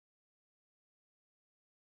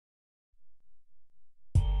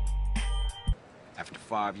After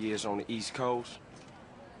 5 years on the East Coast,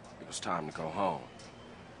 it was time to go home.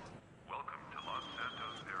 Welcome to Los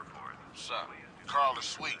Santos Airport. What's up? Carl is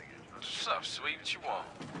sweet. What's up, sweet? What you want?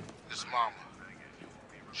 His mama.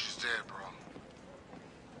 She's dead, bro.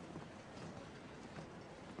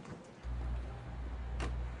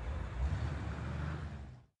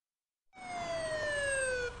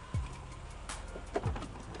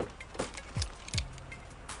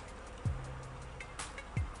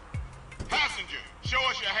 Passenger, show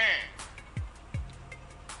us your hand.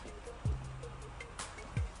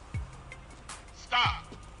 Stop.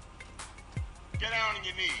 Get down on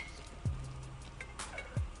your knees.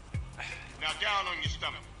 Now down on your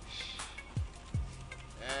stomach.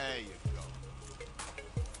 There you go.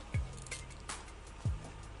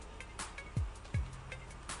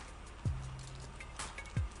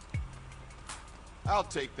 I'll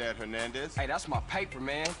take that, Hernandez. Hey, that's my paper,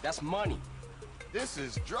 man. That's money. This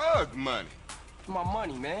is drug money. It's my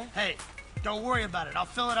money, man. Hey, don't worry about it. I'll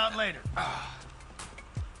fill it out later.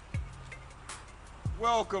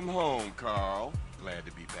 Welcome home, Carl. Glad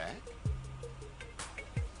to be back.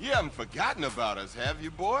 You haven't forgotten about us, have you,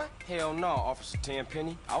 boy? Hell no, Officer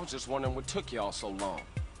Tenpenny. I was just wondering what took y'all so long.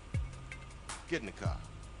 Get in the car.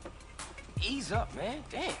 Ease up, man.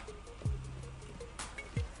 Damn.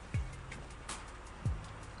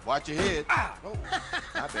 Watch your head. Ah! Oh,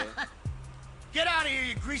 my bad. Get out of here,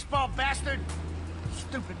 you greaseball bastard!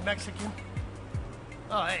 Stupid Mexican.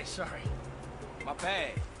 Oh, hey, sorry. My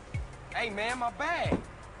bag. Hey, man, my bag.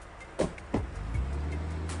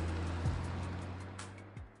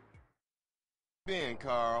 Ben,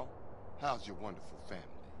 Carl, how's your wonderful family?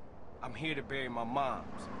 I'm here to bury my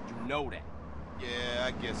moms. You know that. Yeah,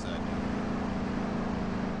 I guess I do.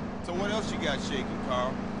 So what else you got shaking,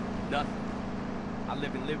 Carl? Nothing. I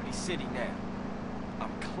live in Liberty City now.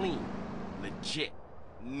 I'm clean. Legit.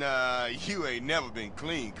 Nah, you ain't never been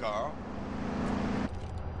clean, Carl.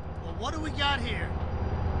 Well, what do we got here?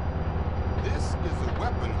 This is a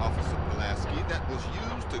weapon, Officer Pulaski, that was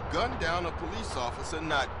used to gun down a police officer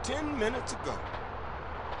not 10 minutes ago.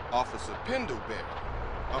 Officer Pendleberry.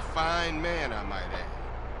 A fine man, I might add.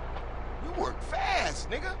 You work fast,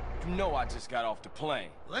 nigga. You know I just got off the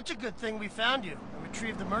plane. Well, that's a good thing we found you and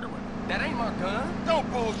retrieved the murder weapon. That ain't my gun. Don't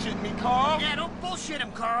bullshit me, Carl. Yeah, don't bullshit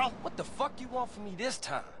him, Carl. What the fuck you want from me this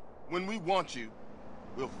time? When we want you,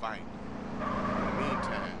 we'll find you. In the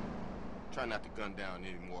meantime, try not to gun down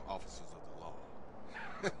any more officers of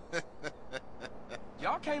the law.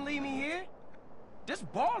 Y'all can't leave me here. This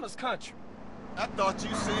baller's country. I thought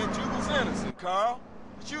you said you was innocent, Carl.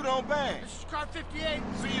 But you don't bang. This is car 58.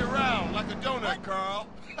 See you around like a donut, What? Carl.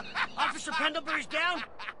 Officer Pendlebury's down.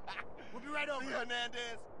 We'll be right over. See you,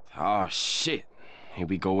 Hernandez. Oh, shit. Here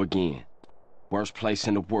we go again. Worst place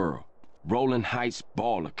in the world. Rolling Heights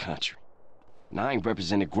baller country. And I ain't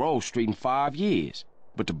represented Grove Street in 5 years.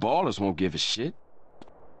 But the ballers won't give a shit.